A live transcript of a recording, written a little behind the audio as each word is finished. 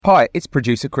Hi, it's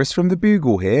producer Chris from The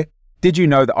Bugle here. Did you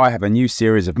know that I have a new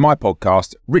series of my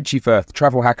podcast, Richie Firth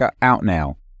Travel Hacker, out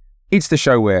now? It's the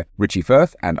show where Richie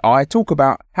Firth and I talk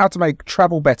about how to make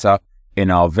travel better in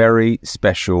our very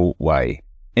special way.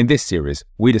 In this series,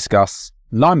 we discuss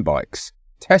Lime bikes,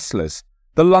 Teslas,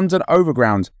 the London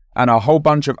Overground, and a whole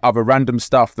bunch of other random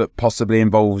stuff that possibly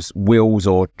involves wheels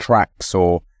or tracks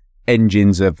or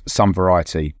engines of some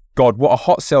variety. God, what a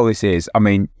hot sell this is. I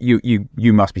mean,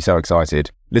 you must be so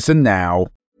excited. Listen now.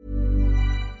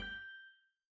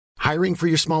 Hiring for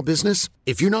your small business?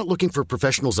 If you're not looking for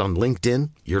professionals on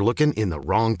LinkedIn, you're looking in the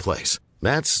wrong place.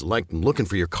 That's like looking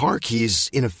for your car keys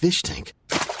in a fish tank.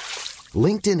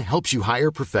 LinkedIn helps you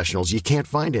hire professionals you can't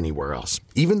find anywhere else,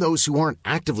 even those who aren't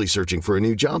actively searching for a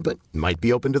new job but might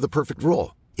be open to the perfect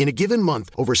role. In a given month,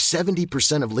 over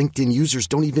 70% of LinkedIn users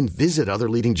don't even visit other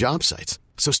leading job sites.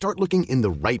 So start looking in the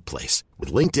right place.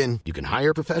 With LinkedIn, you can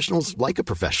hire professionals like a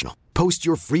professional. Post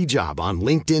your free job on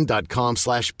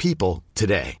linkedin.com/people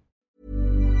today.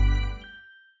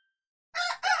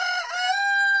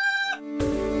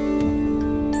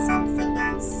 Something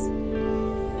else.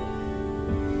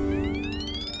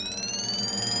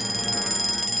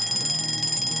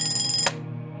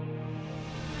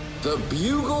 The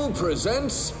Bugle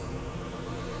presents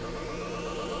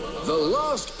The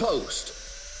Last Post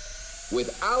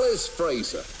with Alice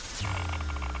Fraser.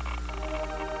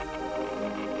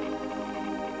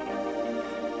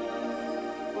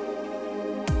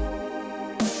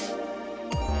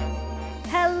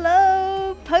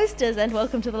 Hello, posters, and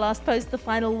welcome to The Last Post, the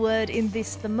final word in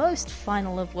this, the most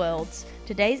final of worlds.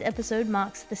 Today's episode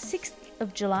marks the 6th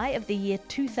of July of the year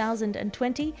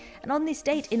 2020, and on this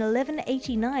date in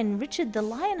 1189, Richard the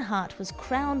Lionheart was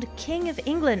crowned King of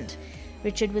England.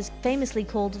 Richard was famously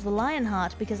called the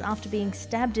Lionheart because after being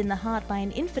stabbed in the heart by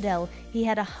an infidel, he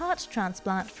had a heart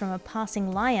transplant from a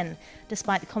passing lion.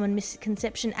 Despite the common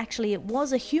misconception, actually it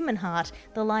was a human heart.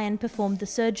 The lion performed the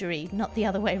surgery, not the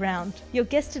other way round. Your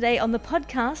guest today on the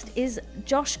podcast is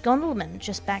Josh Gondelman,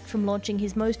 just back from launching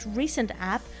his most recent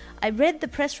app. I read the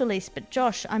press release, but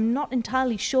Josh, I'm not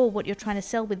entirely sure what you're trying to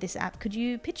sell with this app. Could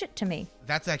you pitch it to me?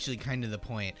 That's actually kind of the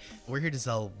point. We're here to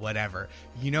sell whatever.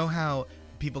 You know how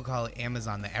people call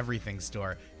Amazon the everything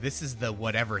store? This is the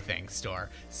whatever thing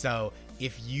store. So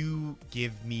if you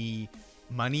give me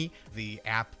money, the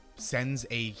app sends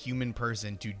a human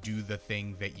person to do the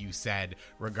thing that you said,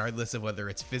 regardless of whether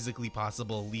it's physically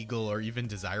possible, legal, or even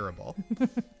desirable.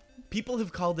 People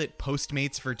have called it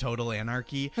Postmates for total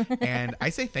anarchy, and I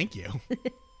say thank you.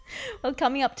 Well,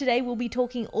 coming up today, we'll be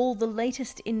talking all the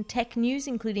latest in tech news,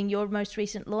 including your most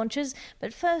recent launches.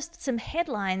 But first, some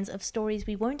headlines of stories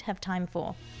we won't have time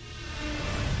for.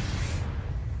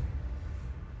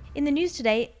 In the news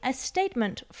today, a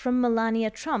statement from Melania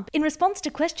Trump in response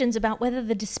to questions about whether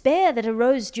the despair that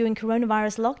arose during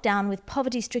coronavirus lockdown with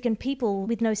poverty-stricken people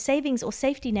with no savings or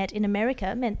safety net in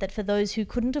America meant that for those who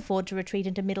couldn't afford to retreat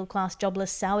into middle-class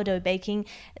jobless sourdough baking,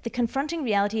 the confronting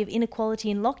reality of inequality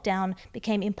in lockdown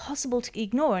became impossible to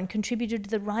ignore and contributed to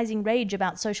the rising rage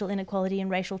about social inequality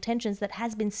and racial tensions that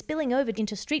has been spilling over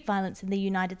into street violence in the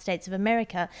United States of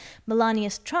America. Melania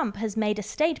Trump has made a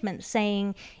statement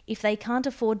saying if they can't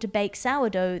afford to bake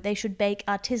sourdough, they should bake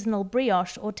artisanal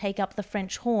brioche or take up the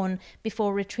French horn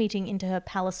before retreating into her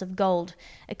palace of gold.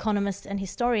 Economists and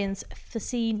historians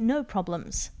foresee no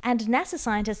problems. And NASA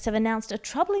scientists have announced a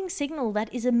troubling signal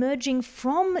that is emerging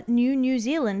from New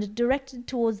Zealand directed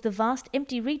towards the vast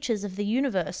empty reaches of the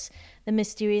universe. The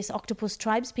mysterious octopus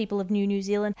tribespeople of New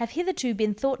Zealand have hitherto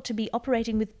been thought to be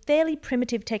operating with fairly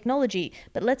primitive technology,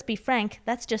 but let's be frank,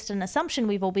 that's just an assumption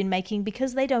we've all been making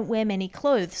because they don't wear many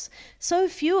clothes. So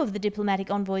few of the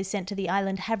diplomatic envoys sent to the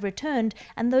island have returned,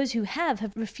 and those who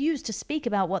have refused to speak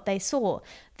about what they saw.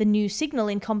 The new signal,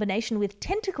 in combination with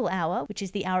Tentacle Hour, which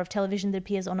is the hour of television that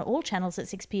appears on all channels at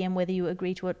 6 p.m. whether you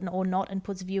agree to it or not and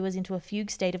puts viewers into a fugue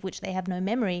state of which they have no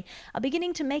memory, are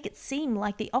beginning to make it seem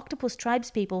like the octopus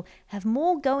tribespeople have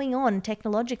more going on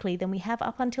technologically than we have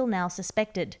up until now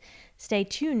suspected. Stay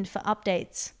tuned for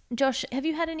updates. Josh, have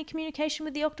you had any communication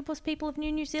with the octopus people of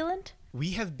New Zealand?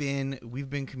 We've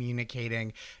been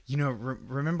communicating. You know,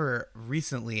 remember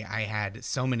recently I had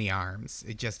so many arms.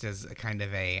 It just as a kind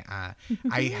of a,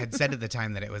 I had said at the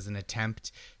time that it was an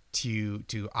attempt to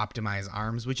optimize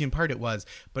arms, which in part it was,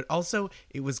 but also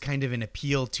it was kind of an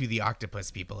appeal to the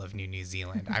octopus people of New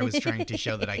Zealand. I was trying to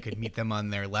show that I could meet them on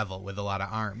their level with a lot of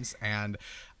arms, and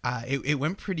it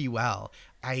went pretty well.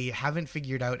 I haven't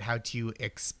figured out how to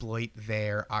exploit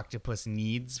their octopus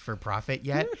needs for profit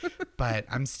yet, but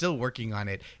I'm still working on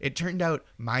it. It turned out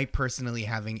my personally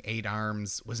having 8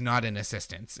 arms was not an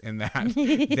assistance in that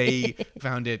they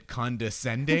found it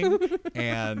condescending,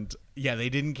 and yeah, they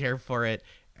didn't care for it.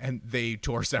 And they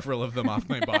tore several of them off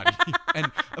my body.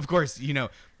 And of course,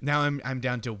 now I'm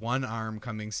down to 1 arm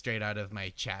coming straight out of my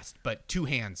chest, but 2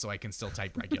 hands so I can still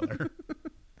type regular.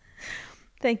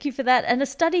 Thank you for that. And a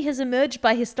study has emerged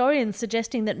by historians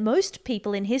suggesting that most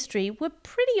people in history were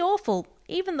pretty awful,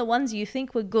 even the ones you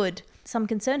think were good. Some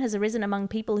concern has arisen among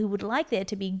people who would like there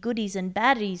to be goodies and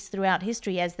baddies throughout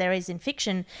history as there is in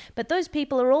fiction, but those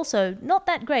people are also not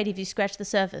that great if you scratch the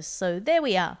surface, so there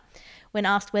we are. When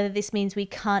asked whether this means we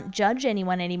can't judge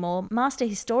anyone anymore, master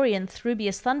historian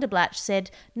Thrubius Thunderblatch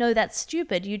said, "No, that's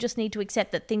stupid. You just need to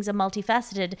accept that things are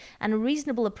multifaceted, and a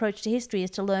reasonable approach to history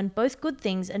is to learn both good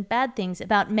things and bad things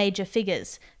about major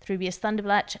figures." Thrubius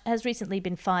Thunderblatch has recently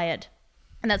been fired.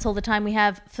 And that's all the time we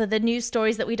have for the news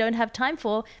stories that we don't have time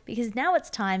for, because now it's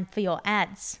time for your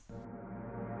ads.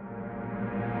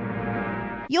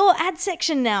 Your ad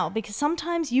section now, because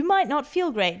sometimes you might not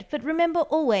feel great, but remember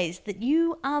always that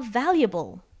you are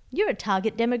valuable. You're a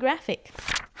target demographic.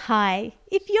 Hi,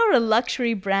 if you're a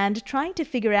luxury brand trying to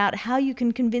figure out how you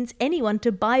can convince anyone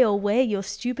to buy or wear your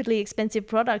stupidly expensive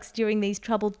products during these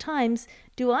troubled times,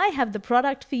 do I have the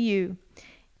product for you?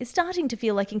 It's starting to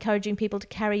feel like encouraging people to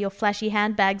carry your flashy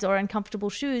handbags or uncomfortable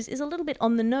shoes is a little bit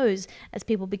on the nose as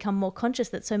people become more conscious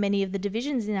that so many of the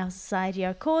divisions in our society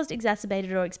are caused,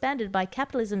 exacerbated, or expanded by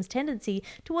capitalism's tendency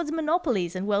towards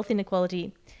monopolies and wealth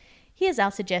inequality. Here's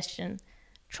our suggestion.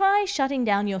 Try shutting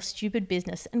down your stupid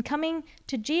business and coming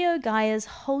to GeoGaia's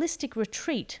Holistic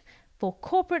Retreat for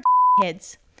corporate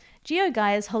heads.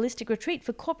 GeoGaia's Holistic Retreat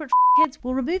for corporate heads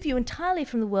will remove you entirely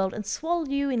from the world and swallow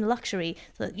you in luxury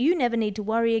so that you never need to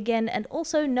worry again, and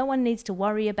also no one needs to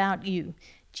worry about you.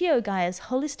 GeoGaia's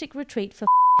Holistic Retreat for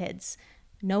heads.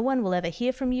 No one will ever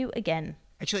hear from you again.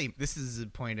 Actually, this is a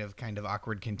point of kind of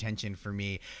awkward contention for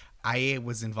me. I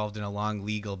was involved in a long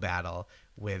legal battle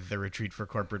with the Retreat for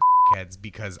Corporate Heads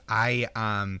because I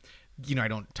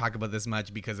don't talk about this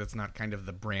much because it's not kind of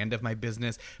the brand of my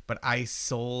business, but I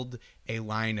sold a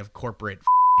line of corporate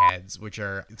heads, which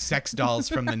are sex dolls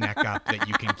from the neck up that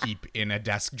you can keep in a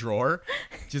desk drawer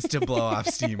just to blow off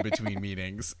steam between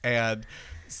meetings. And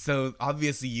so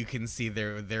obviously you can see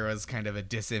there was kind of a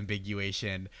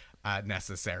disambiguation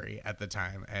necessary at the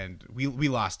time, and we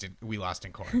lost it. We lost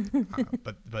in court,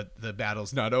 but the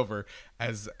battle's not over,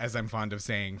 as I'm fond of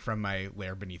saying from my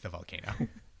lair beneath a volcano.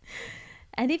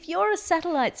 And if you're a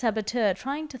satellite saboteur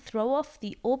trying to throw off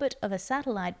the orbit of a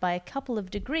satellite by a couple of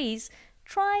degrees,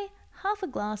 try half a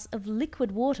glass of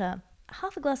liquid water.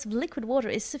 Half a glass of liquid water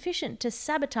is sufficient to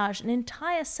sabotage an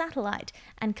entire satellite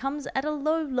and comes at a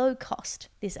low, low cost.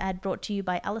 This ad brought to you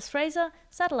by Alice Fraser,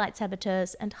 Satellite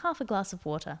Saboteurs, and Half a Glass of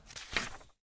Water.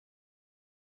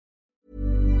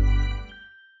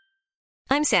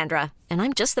 I'm Sandra, and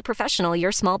I'm just the professional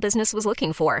your small business was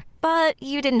looking for. But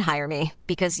you didn't hire me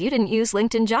because you didn't use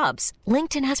LinkedIn Jobs.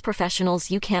 LinkedIn has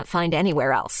professionals you can't find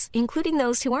anywhere else, including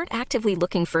those who aren't actively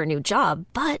looking for a new job,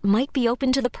 but might be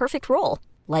open to the perfect role,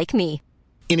 like me.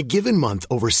 In a given month,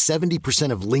 over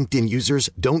 70% of LinkedIn users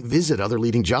don't visit other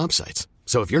leading job sites.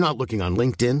 So if you're not looking on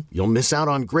LinkedIn, you'll miss out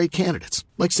on great candidates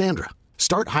like Sandra.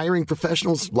 Start hiring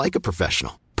professionals like a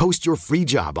professional. Post your free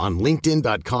job on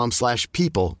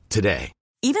linkedin.com/people today.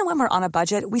 Even when we're on a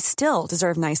budget, we still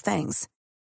deserve nice things.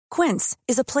 Quince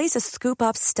is a place to scoop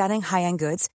up stunning high-end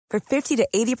goods for 50 to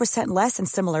 80% less than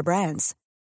similar brands.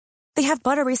 They have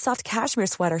buttery soft cashmere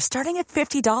sweaters starting at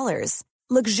 $50,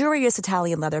 luxurious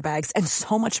Italian leather bags, and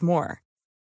so much more.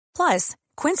 Plus,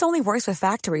 Quince only works with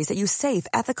factories that use safe,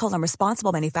 ethical, and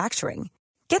responsible manufacturing.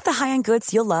 Get the high-end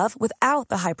goods you'll love without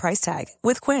the high price tag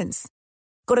with Quince.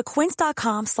 Go to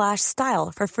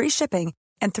quince.com/style for free shipping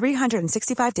and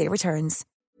 365-day returns.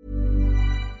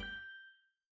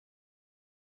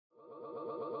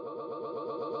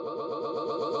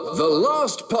 The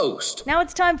Last Post. Now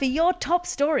it's time for your top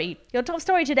story. Your top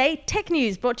story today, tech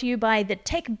news, brought to you by the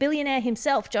tech billionaire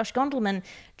himself, Josh Gondelman.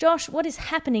 Josh, what is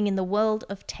happening in the world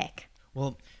of tech?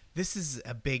 Well, this is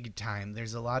a big time.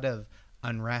 There's a lot of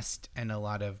unrest and a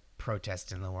lot of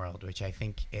protest in the world, which I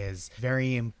think is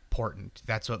very important.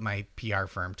 That's what my PR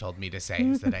firm told me to say,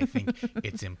 is that I think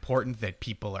it's important that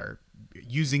people are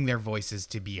using their voices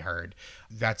to be heard.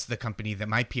 That's the company that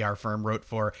my PR firm wrote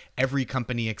for, every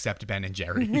company except Ben &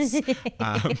 Jerry's,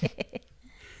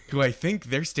 who I think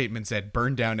their statement said,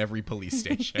 burn down every police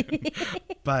station.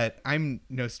 But I'm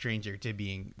no stranger to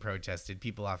being protested.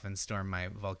 People often storm my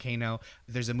volcano.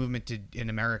 There's a movement in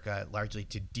America largely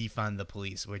to defund the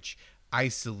police, which I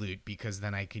salute, because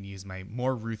then I can use my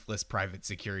more ruthless private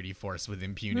security force with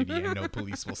impunity and no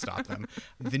police will stop them.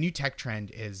 The new tech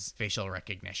trend is facial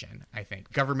recognition, I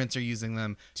think. Governments are using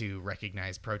them to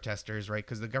recognize protesters, right?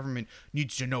 Because the government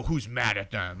needs to know who's mad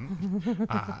at them.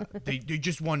 They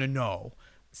just want to know.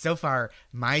 So far,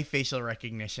 my facial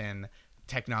recognition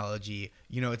technology,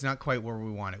 it's not quite where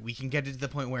we want it. We can get it to the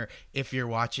point where if you're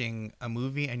watching a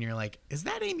movie and you're like, is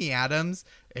that Amy Adams?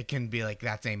 It can be like,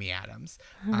 that's Amy Adams.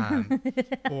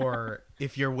 Or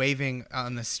if you're waving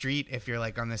on the street, if you're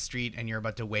like on the street and you're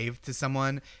about to wave to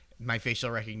someone, my facial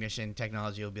recognition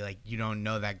technology will be like, you don't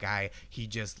know that guy. He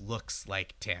just looks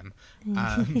like Tim.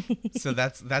 So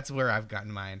that's where I've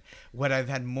gotten mine. What I've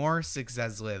had more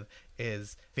success with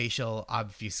is facial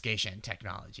obfuscation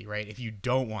technology, right? If you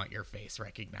don't want your face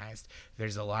recognized,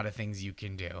 there's a lot of things you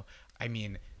can do. I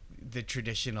mean, the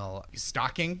traditional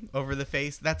stalking over the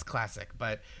face, that's classic.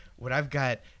 But what I've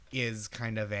got is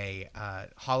kind of a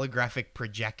holographic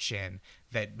projection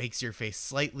that makes your face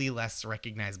slightly less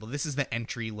recognizable. This is the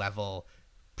entry level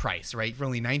price, right? For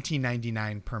only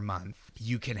 $19.99 per month,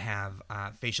 you can have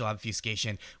facial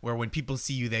obfuscation where when people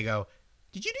see you, they go,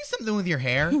 did you do something with your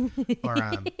hair? Or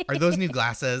are those new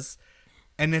glasses?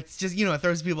 And it's just, it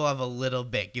throws people off a little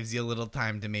bit, gives you a little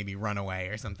time to maybe run away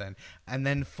or something. And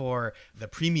then for the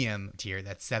premium tier,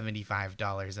 that's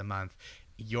 $75 a month,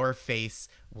 your face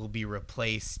will be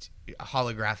replaced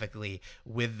holographically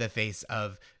with the face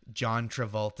of John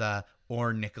Travolta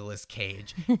or Nicolas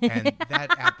Cage. And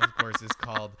that app, of course, is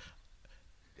called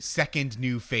Second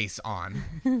New Face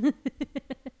On.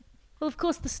 Well, of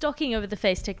course, the stocking over the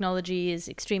face technology is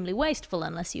extremely wasteful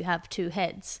unless you have two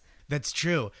heads. That's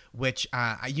true, which,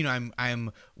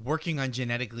 I'm working on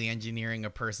genetically engineering a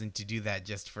person to do that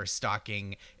just for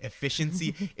stalking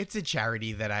efficiency. It's a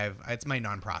charity that it's my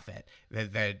nonprofit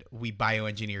that we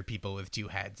bioengineer people with two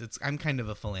heads. I'm kind of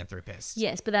a philanthropist.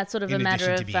 Yes, but that's sort of a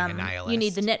matter of, you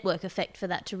need the network effect for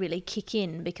that to really kick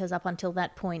in, because up until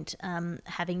that point,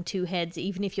 having two heads,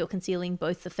 even if you're concealing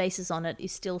both the faces on it,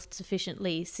 is still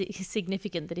sufficiently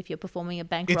significant that if you're performing a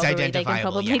bank robbery, they can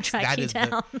probably track you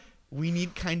down. We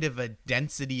need kind of a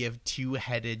density of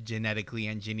two-headed genetically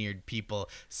engineered people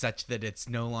such that it's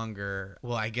no longer,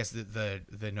 well, I guess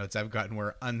the notes I've gotten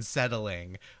were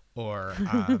unsettling or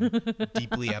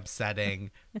deeply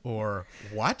upsetting or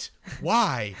what?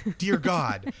 Why? Dear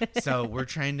God. So we're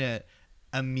trying to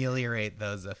ameliorate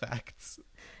those effects.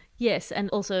 Yes, and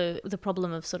also the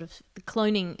problem of sort of the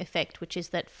cloning effect, which is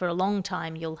that for a long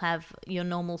time you'll have your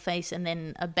normal face and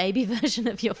then a baby version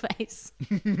of your face.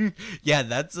 Yeah,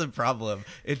 that's a problem.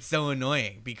 It's so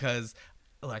annoying because,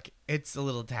 look, it's a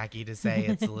little tacky to say,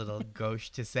 it's a little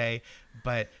gauche to say,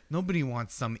 but nobody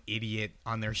wants some idiot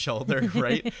on their shoulder,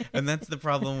 right? And that's the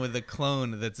problem with a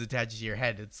clone that's attached to your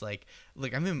head. It's like,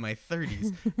 look, I'm in my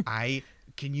 30s. I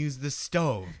can use the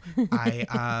stove.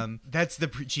 That's the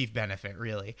chief benefit,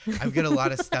 really. I've got a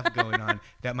lot of stuff going on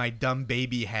that my dumb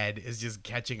baby head is just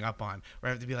catching up on, where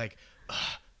I have to be like,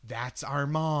 that's our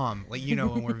mom, like,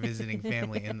 when we're visiting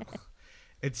family, and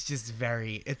it's just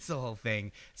it's the whole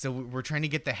thing. So we're trying to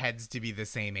get the heads to be the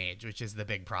same age, which is the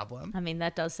big problem. I mean,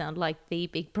 that does sound like the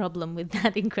big problem with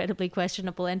that incredibly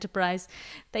questionable enterprise.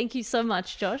 Thank you so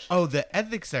much, Josh. Oh, the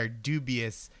ethics are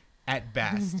dubious at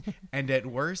best. And at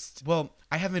worst, well,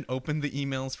 I haven't opened the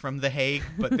emails from The Hague,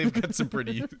 but they've got some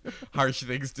pretty harsh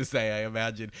things to say, I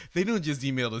imagine. They don't just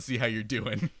email to see how you're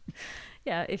doing.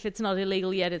 Yeah, if it's not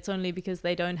illegal yet, it's only because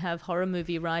they don't have horror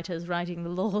movie writers writing the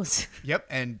laws. Yep,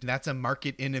 and that's a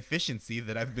market inefficiency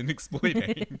that I've been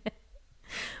exploiting.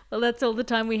 Well, that's all the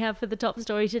time we have for the top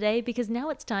story today, because now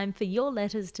it's time for your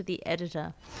letters to the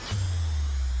editor.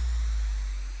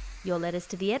 Your letters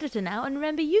to the editor now, and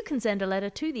remember, you can send a letter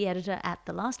to the editor at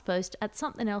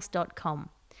thelastpost@somethingelse.com.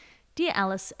 Dear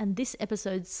Alice and this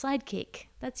episode's sidekick.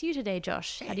 That's you today,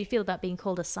 Josh. How do you feel about being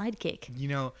called a sidekick?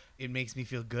 It makes me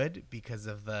feel good because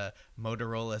of the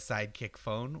Motorola Sidekick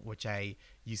phone, which I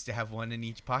used to have one in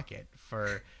each pocket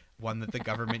for one that the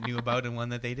government knew about and one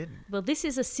that they didn't. Well, this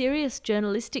is a serious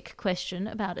journalistic question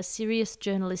about a serious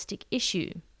journalistic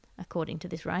issue, according to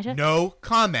this writer. No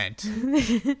comment.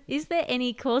 Is there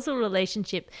any causal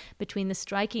relationship between the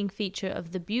striking feature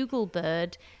of the bugle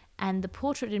bird and the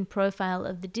portrait in profile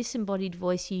of the disembodied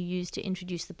voice you used to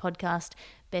introduce the podcast?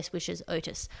 Best wishes,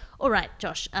 Otis. All right,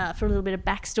 Josh, for a little bit of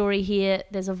backstory here,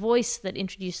 there's a voice that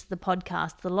introduced the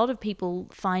podcast that a lot of people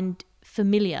find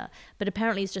familiar, but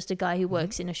apparently he's just a guy who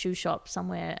works in a shoe shop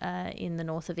somewhere in the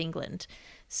north of England.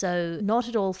 So not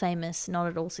at all famous, not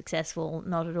at all successful,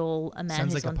 not at all a man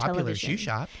Sounds who's like on a popular television. shoe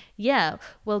shop. Yeah,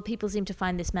 well, people seem to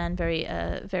find this man very,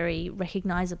 very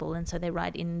recognizable, and so they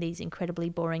write in these incredibly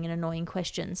boring and annoying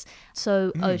questions.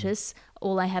 So Otis,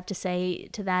 all I have to say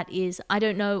to that is, I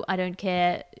don't know, I don't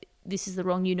care. This is the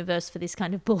wrong universe for this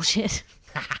kind of bullshit.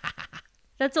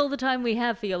 That's all the time we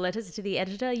have for your letters to the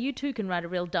editor. You too can write a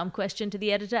real dumb question to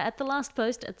the editor at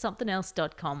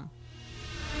thelastpost@somethingelse.com.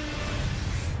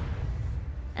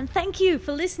 And thank you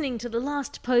for listening to The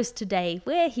Last Post today.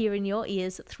 We're here in your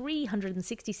ears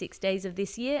 366 days of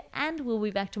this year, and we'll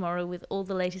be back tomorrow with all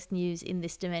the latest news in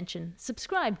this dimension.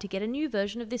 Subscribe to get a new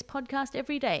version of this podcast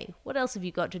every day. What else have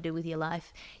you got to do with your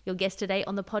life? Your guest today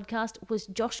on the podcast was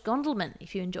Josh Gondelman.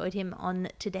 If you enjoyed him on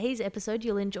today's episode,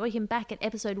 you'll enjoy him back at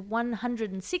episode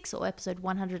 106 or episode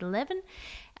 111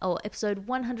 or episode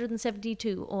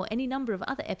 172 or any number of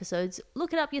other episodes.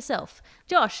 Look it up yourself.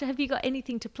 Josh, have you got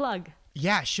anything to plug?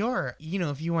 Yeah, sure. You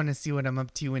know, if you want to see what I'm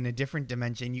up to in a different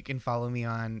dimension, you can follow me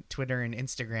on Twitter and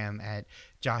Instagram at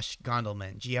Josh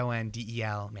Gondelman,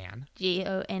 Gondel, man.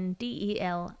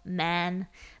 Gondel, man.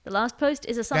 The Last Post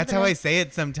is a something. That's how I say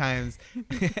it sometimes,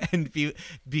 and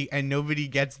nobody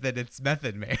gets that it's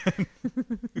Method Man.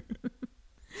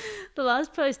 The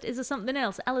Last Post is a Something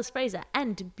Else, Alice Fraser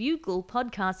and Bugle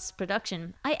Podcasts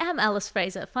production. I am Alice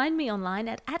Fraser. Find me online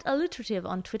at @alliterative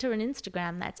on Twitter and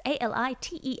Instagram. That's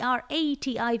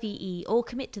ALITERATIVE. Or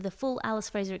commit to the full Alice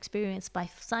Fraser experience by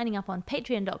signing up on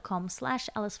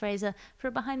patreon.com/Alice Fraser for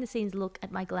a behind-the-scenes look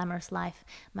at my glamorous life.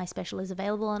 My special is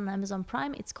available on Amazon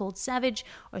Prime. It's called Savage.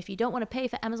 Or if you don't want to pay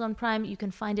for Amazon Prime, you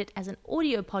can find it as an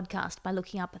audio podcast by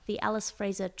looking up the Alice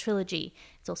Fraser Trilogy.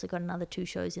 It's also got another 2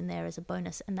 shows in there as a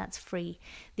bonus, and that's free.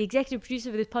 The executive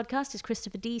producer of this podcast is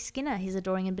Christopher D. Skinner. His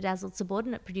adoring and bedazzled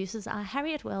subordinate producers are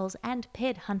Harriet Wells and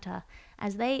Ped Hunter.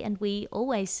 As they and we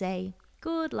always say,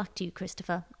 good luck to you,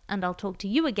 Christopher, and I'll talk to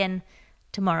you again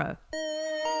tomorrow.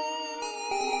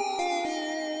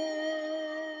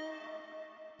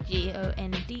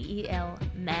 Gondel,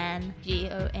 man.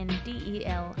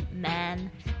 Gondel, man.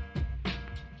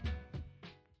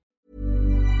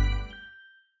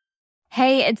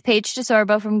 Hey, it's Paige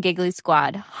DeSorbo from Giggly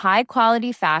Squad. High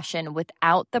quality fashion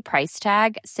without the price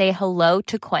tag. Say hello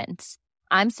to Quince.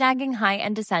 I'm snagging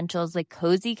high-end essentials like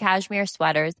cozy cashmere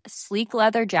sweaters, sleek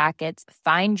leather jackets,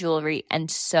 fine jewelry,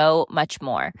 and so much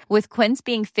more. With Quince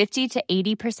being 50 to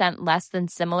 80% less than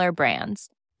similar brands.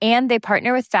 And they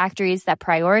partner with factories that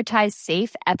prioritize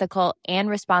safe, ethical, and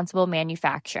responsible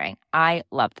manufacturing. I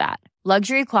love that.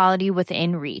 Luxury quality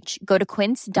within reach. Go to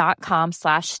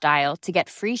quince.com/style to get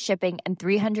free shipping and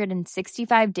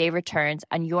 365-day returns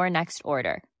on your next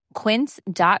order.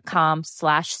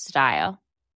 Quince.com/style.